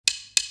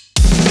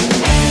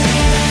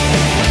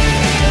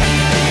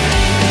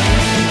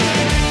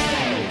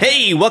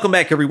Hey, welcome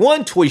back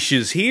everyone,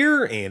 Toyshiz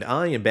here, and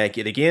I am back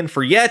yet again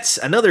for yet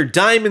another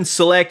Diamond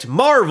Select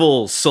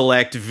Marvel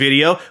Select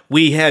video.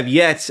 We have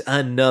yet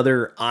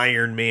another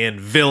Iron Man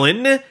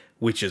villain,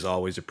 which is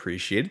always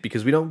appreciated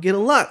because we don't get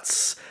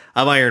lots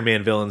of Iron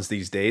Man villains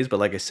these days, but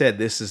like I said,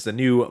 this is the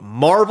new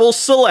Marvel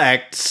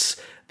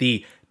Selects,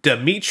 the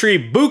Dmitry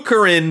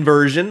Bukharin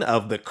version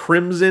of the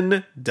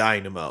Crimson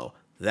Dynamo.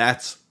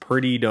 That's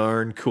pretty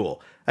darn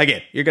cool.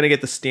 Again, you're going to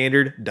get the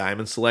standard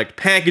Diamond Select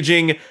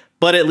packaging,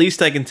 but at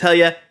least I can tell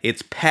you,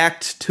 it's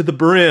packed to the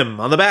brim.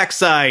 On the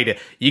backside,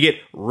 you get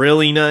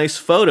really nice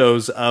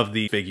photos of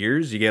the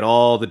figures. You get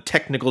all the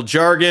technical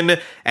jargon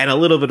and a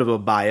little bit of a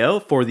bio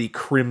for the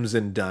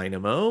Crimson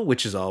Dynamo,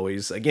 which is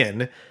always,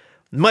 again,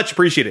 much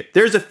appreciated.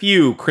 There's a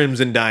few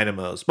Crimson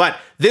Dynamos, but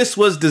this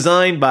was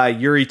designed by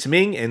Yuri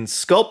Taming and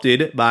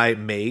sculpted by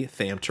May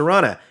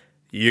Thamtarana.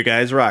 You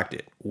guys rocked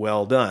it.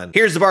 Well done.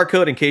 Here's the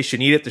barcode in case you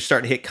need it. They're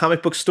starting to hit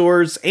comic book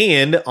stores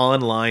and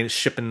online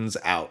shippings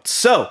out.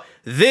 So,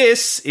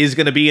 this is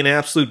going to be an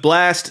absolute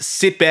blast.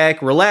 Sit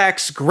back,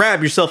 relax,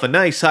 grab yourself a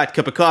nice hot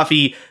cup of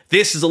coffee.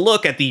 This is a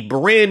look at the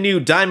brand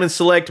new Diamond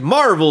Select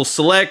Marvel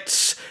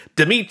Selects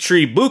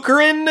Dmitry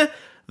Bukharin,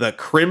 the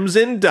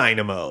Crimson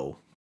Dynamo.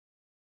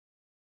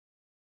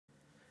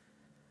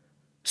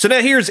 So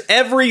now here's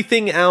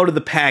everything out of the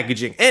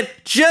packaging. And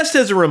just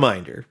as a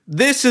reminder,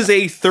 this is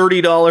a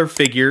 $30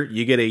 figure.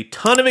 You get a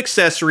ton of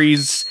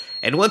accessories.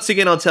 And once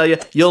again, I'll tell you,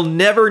 you'll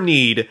never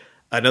need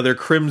another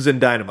Crimson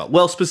Dynamo.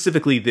 Well,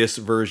 specifically this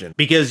version,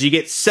 because you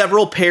get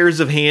several pairs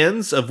of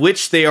hands, of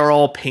which they are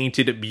all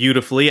painted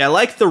beautifully. I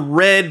like the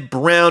red,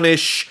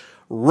 brownish,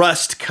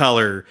 rust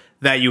color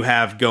that you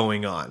have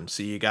going on.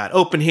 So you got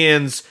open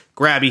hands,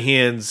 grabby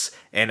hands,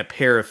 and a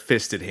pair of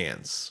fisted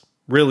hands.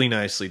 Really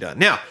nicely done.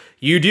 Now,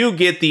 you do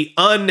get the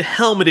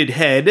unhelmeted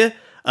head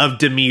of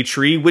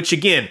Dmitry, which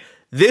again,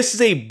 this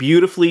is a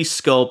beautifully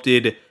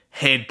sculpted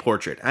head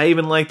portrait. I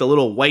even like the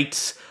little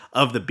whites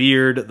of the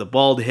beard, the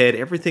bald head,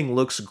 everything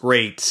looks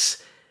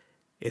great.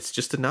 It's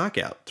just a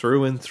knockout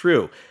through and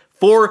through.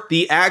 For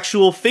the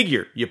actual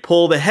figure, you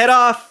pull the head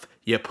off,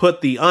 you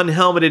put the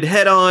unhelmeted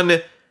head on,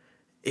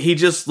 he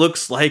just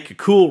looks like a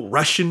cool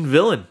Russian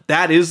villain.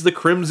 That is the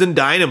Crimson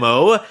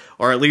Dynamo,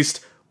 or at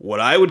least what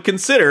I would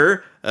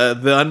consider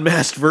the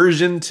unmasked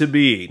version to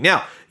be.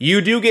 Now,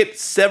 you do get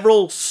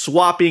several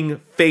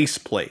swapping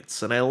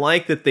faceplates, and I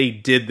like that they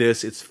did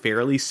this. It's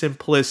fairly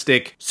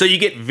simplistic, so you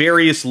get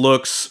various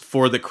looks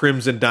for the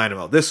Crimson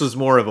Dynamo. This was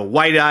more of a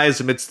white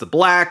eyes amidst the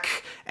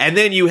black, and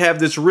then you have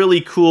this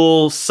really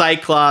cool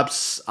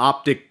Cyclops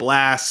optic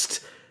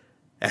blast.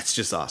 That's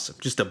just awesome.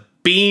 Just a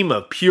beam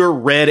of pure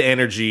red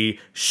energy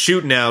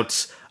shooting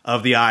out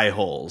of the eye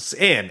holes.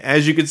 And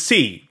as you can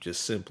see,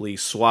 just simply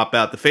swap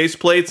out the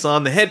faceplates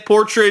on the head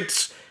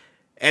portraits,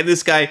 and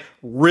this guy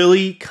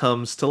really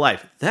comes to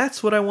life.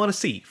 That's what I want to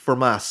see for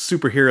my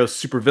superhero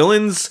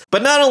supervillains.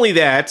 But not only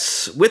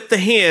that, with the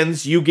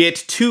hands, you get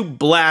two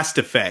blast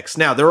effects.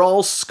 Now, they're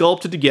all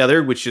sculpted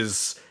together, which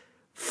is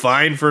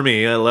fine for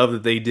me. I love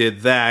that they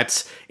did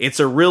that. It's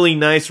a really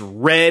nice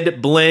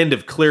red blend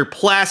of clear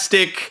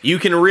plastic. You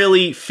can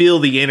really feel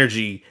the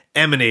energy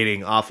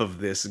emanating off of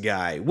this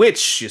guy,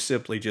 which you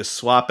simply just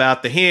swap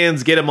out the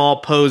hands, get them all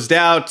posed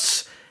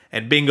out,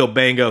 and bingo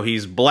bango,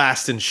 he's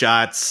blasting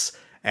shots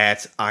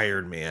at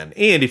Iron Man.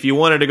 And if you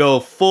wanted to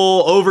go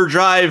full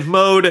overdrive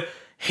mode,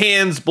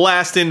 hands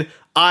blasting,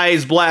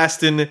 eyes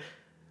blasting,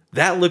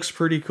 that looks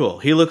pretty cool.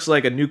 He looks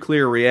like a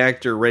nuclear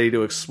reactor ready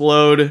to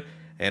explode,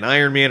 and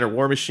Iron Man or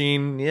War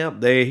Machine, yeah,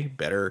 they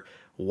better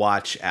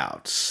watch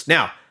out.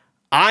 Now,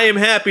 I am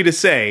happy to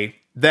say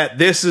that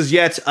this is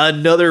yet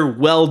another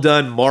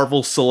well-done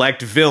Marvel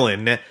Select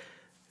villain.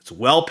 It's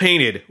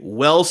well-painted,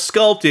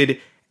 well-sculpted,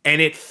 and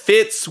it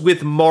fits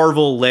with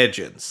Marvel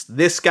Legends.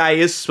 This guy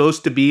is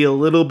supposed to be a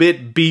little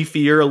bit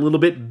beefier, a little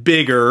bit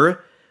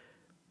bigger,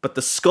 but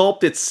the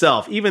sculpt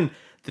itself, even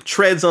the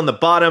treads on the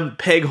bottom,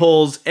 peg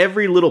holes,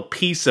 every little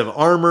piece of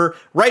armor.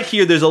 Right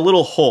here, there's a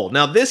little hole.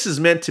 Now, this is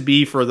meant to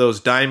be for those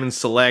Diamond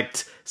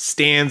Select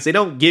stands. They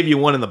don't give you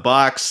one in the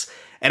box,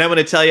 and I'm going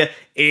to tell you,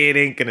 it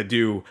ain't going to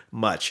do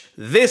much.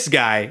 This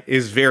guy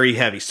is very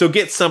heavy, so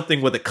get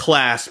something with a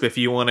clasp if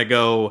you want to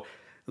go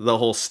the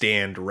whole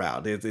stand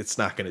route. It's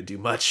not going to do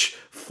much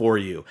for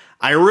you.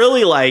 I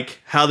really like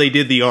how they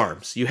did the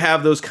arms. You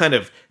have those kind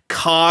of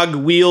cog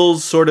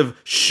wheels, sort of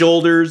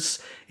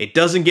shoulders. It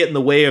doesn't get in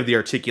the way of the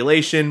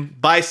articulation.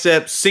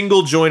 Biceps,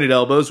 single jointed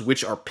elbows,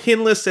 which are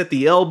pinless at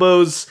the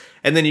elbows,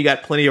 and then you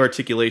got plenty of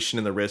articulation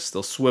in the wrists.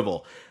 They'll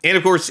swivel. And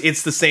of course,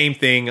 it's the same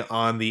thing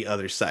on the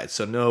other side,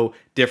 so no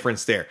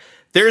difference there.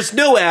 There's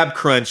no ab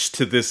crunch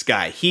to this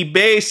guy. He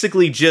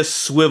basically just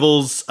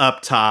swivels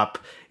up top.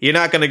 You're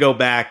not going to go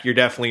back. You're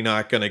definitely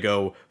not going to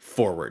go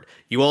forward.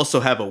 You also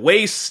have a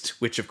waist,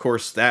 which of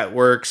course that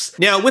works.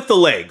 Now with the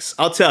legs,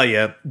 I'll tell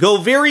you, go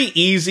very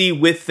easy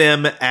with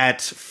them at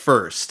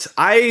first.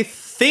 I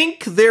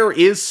think there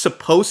is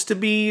supposed to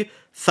be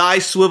thigh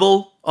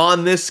swivel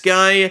on this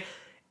guy.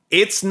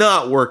 It's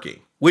not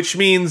working, which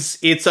means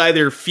it's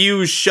either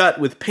fused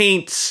shut with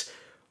paint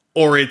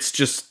or it's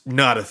just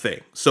not a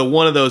thing. So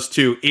one of those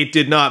two. It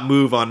did not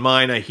move on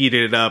mine. I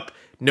heated it up.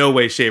 No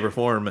way, shape, or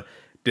form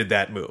did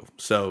that move.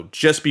 So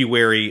just be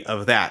wary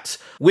of that.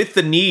 With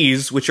the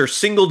knees, which are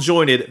single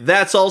jointed,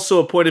 that's also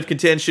a point of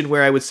contention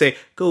where I would say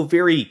go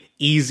very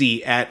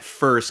easy at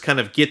first, kind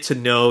of get to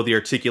know the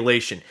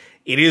articulation.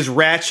 It is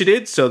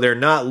ratcheted, so they're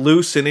not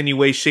loose in any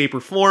way, shape, or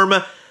form.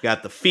 You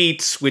got the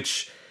feet,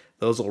 which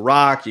those will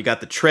rock. You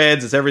got the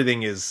treads, as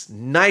everything is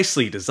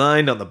nicely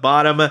designed on the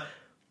bottom.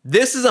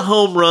 This is a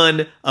home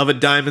run of a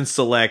Diamond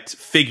Select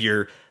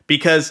figure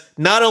because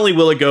not only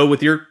will it go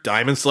with your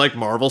Diamond Select,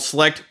 Marvel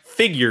Select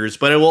figures,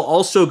 but it will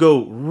also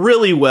go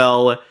really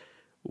well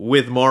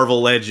with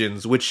Marvel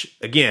Legends, which,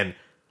 again,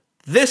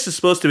 this is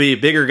supposed to be a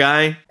bigger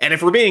guy. And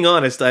if we're being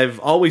honest, I've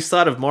always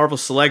thought of Marvel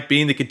Select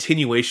being the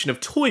continuation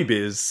of Toy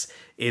Biz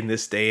in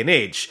this day and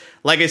age.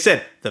 Like I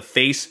said, the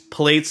face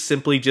plates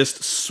simply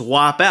just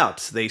swap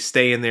out. They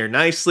stay in there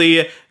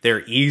nicely.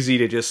 They're easy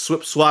to just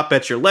swap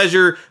at your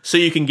leisure, so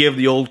you can give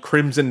the old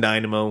Crimson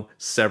Dynamo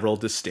several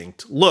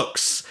distinct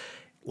looks.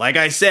 Like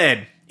I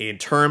said, in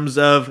terms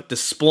of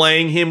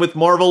displaying him with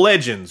Marvel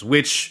Legends,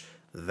 which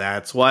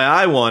that's why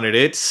I wanted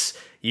it,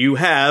 you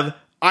have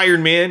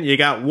Iron Man, you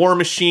got War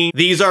Machine.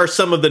 These are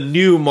some of the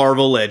new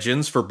Marvel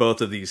Legends for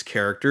both of these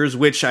characters,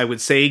 which I would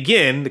say,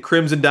 again, the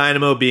Crimson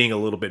Dynamo being a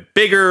little bit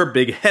bigger,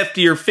 big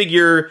heftier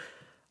figure,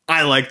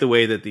 I like the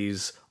way that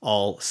these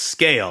all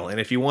scale. And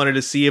if you wanted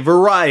to see a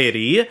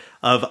variety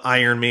of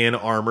Iron Man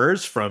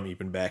armors from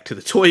even back to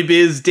the Toy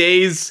Biz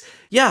days,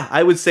 yeah,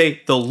 I would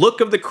say the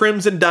look of the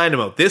Crimson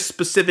Dynamo, this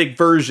specific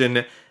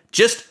version,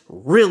 just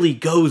really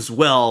goes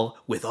well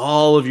with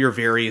all of your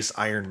various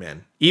Iron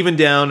Men, even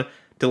down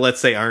to,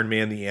 let's say, Iron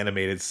Man the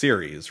Animated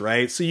Series,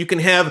 right? So you can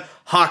have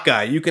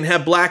Hawkeye, you can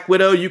have Black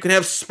Widow, you can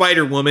have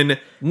Spider-Woman,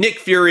 Nick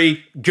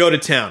Fury, go to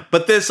town.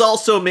 But this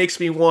also makes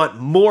me want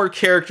more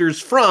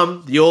characters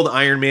from the old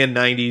Iron Man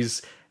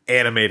 90s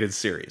animated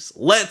series.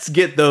 Let's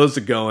get those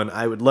going.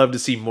 I would love to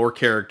see more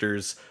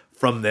characters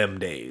from them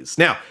days.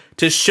 Now,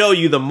 to show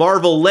you the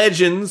Marvel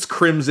Legends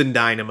Crimson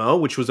Dynamo,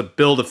 which was a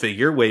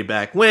Build-A-Figure way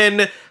back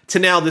when, to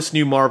now this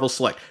new Marvel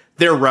Select.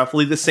 They're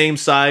roughly the same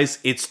size.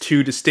 It's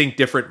two distinct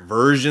different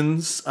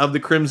versions of the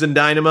Crimson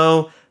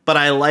Dynamo, but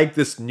I like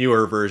this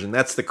newer version.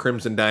 That's the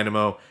Crimson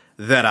Dynamo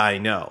that I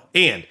know.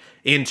 And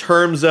in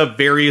terms of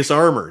various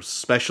armors,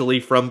 especially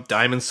from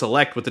Diamond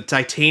Select with the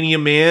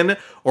Titanium Man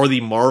or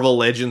the Marvel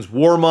Legends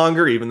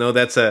Warmonger, even though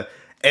that's a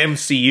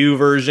MCU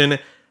version,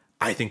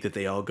 I think that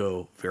they all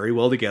go very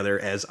well together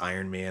as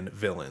Iron Man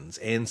villains.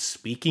 And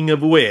speaking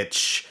of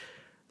which,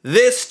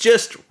 this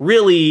just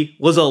really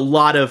was a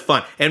lot of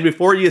fun. And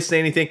before you say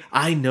anything,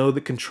 I know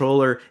the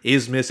controller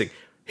is missing.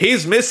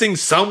 He's missing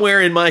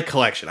somewhere in my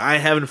collection. I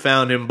haven't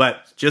found him,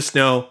 but just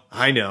know,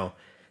 I know.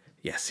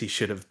 Yes, he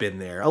should have been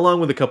there,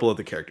 along with a couple of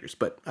the characters,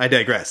 but I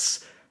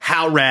digress.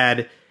 How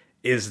rad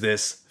is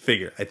this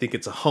figure? I think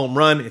it's a home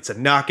run. It's a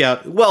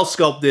knockout. Well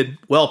sculpted,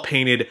 well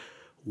painted,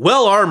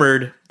 well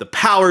armored. The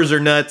powers are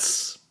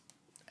nuts.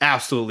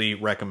 Absolutely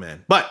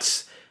recommend.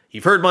 But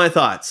you've heard my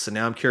thoughts, and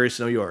now I'm curious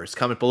to know yours.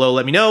 Comment below,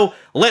 let me know.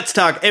 Let's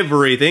talk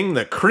everything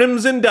the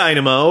Crimson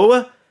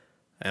Dynamo.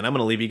 And I'm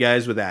going to leave you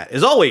guys with that.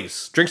 As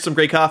always, drink some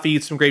great coffee,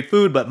 eat some great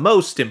food, but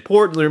most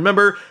importantly,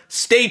 remember,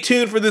 stay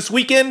tuned for this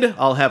weekend.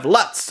 I'll have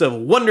lots of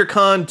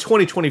WonderCon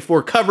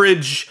 2024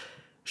 coverage.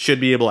 Should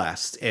be a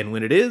blast. And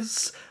when it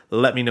is,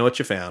 let me know what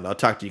you found. I'll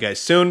talk to you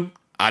guys soon.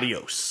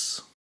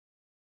 Adios.